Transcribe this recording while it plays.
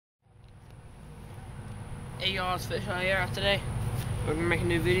Hey y'all, it's Fish out here today. We're gonna make a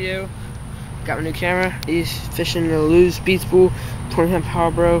new video. Got my new camera. He's fishing a Lew's Speed Spool 20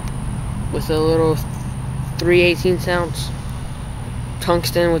 Power Bro with a little 3/18 ounce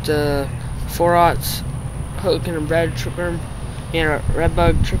tungsten with a 4/0 hook and a red trick worm and a red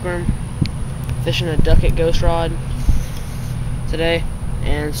bug trick worm. Fishing a Duckett Ghost Rod today,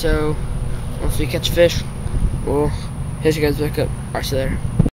 and so once we catch fish, we'll hit you guys back up. Alright, see you later.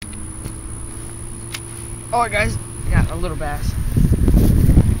 Alright guys, got a little bass.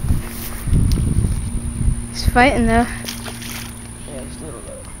 He's fighting though. Yeah, just a little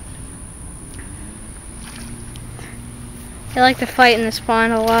bit. They like to fight in this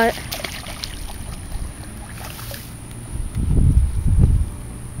pond a lot.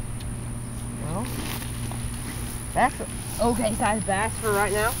 Well, that's an okay sized bass for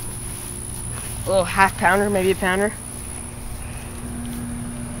right now. A little half pounder, maybe a pounder.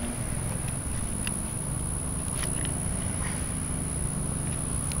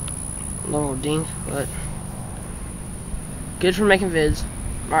 Little dink, but good for making vids.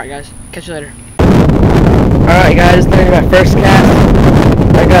 Alright guys, catch you later. Alright guys, there's my first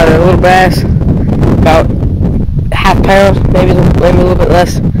cast. I got a little bass, about half pound, maybe a little bit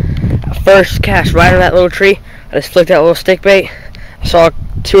less. First cast right on that little tree. I just flicked that little stick bait. I saw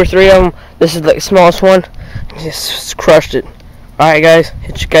 2 or 3 of them. This is like the smallest one. Just crushed it. Alright guys,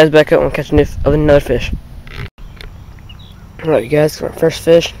 hit you guys back up and catch another fish. Alright you guys, got my first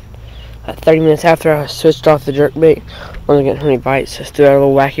fish. 30 minutes after I switched off the jerkbait, wasn't getting any bites. Just threw out a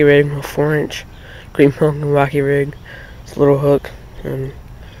little wacky rig, a little 4-inch green pumpkin wacky rig. It's a little hook, and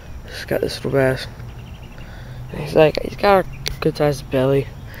just got this little bass. And he's got a good sized belly.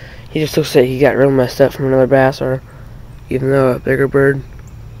 He just looks like he got real messed up from another bass, or even though a bigger bird.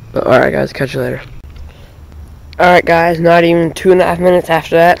 But alright guys, catch you later. Alright guys, not even 2.5 minutes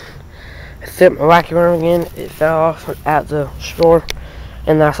after that, I threw my wacky worm again. It fell off at the shore.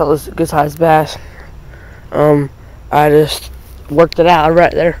 And I saw this good sized bass. I just worked it out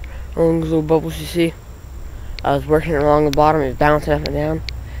right there on those little bubbles you see. I was working it along the bottom, it was bouncing up and down,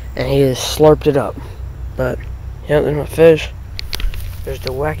 and he just slurped it up. But yeah, there's my fish. There's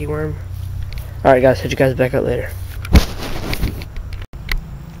the wacky worm. Alright guys, hit you guys back up later.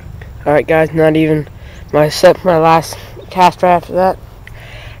 Alright guys, not even my last cast right after that.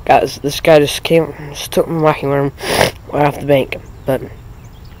 Guys, this guy just took my wacky worm right off the bank. But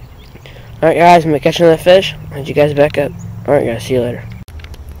alright guys, I'm gonna catch another fish. Hit you guys back up. Alright guys, see you later.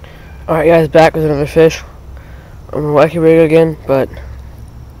 Alright guys, back with another fish. I'm a wacky rig again, but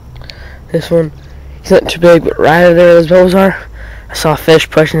this one, he's not too big, but right over there where those bubbles are, I saw a fish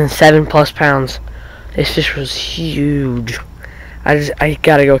pushing 7+ pounds. This fish was huge. I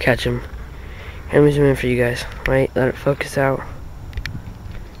gotta go catch him. Let me zoom in for you guys. Wait, let it focus out.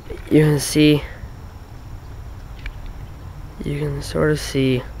 You can see, you can sort of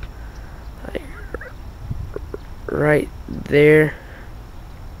see, like, right there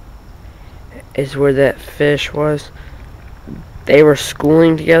is where that fish was. They were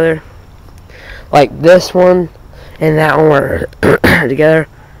schooling together. Like this one and that one were together.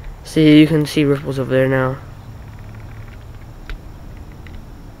 See, you can see ripples over there now.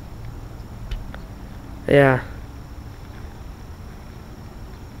 Yeah.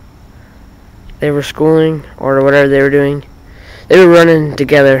 They were schooling or whatever they were doing. They were running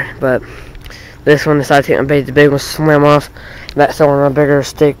together, but this one decided to take my bait. The big one swam off. That's the one on a bigger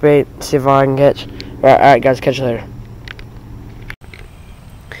stick bait. See if I can catch. Alright guys, catch you later.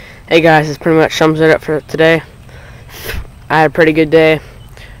 Hey guys, this pretty much sums it up for today. I had a pretty good day.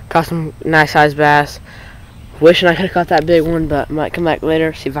 Caught some nice sized bass. Wishing I could have caught that big one, but might come back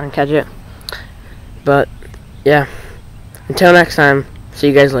later, see if I can catch it. But yeah, until next time, see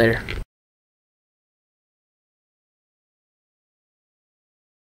you guys later.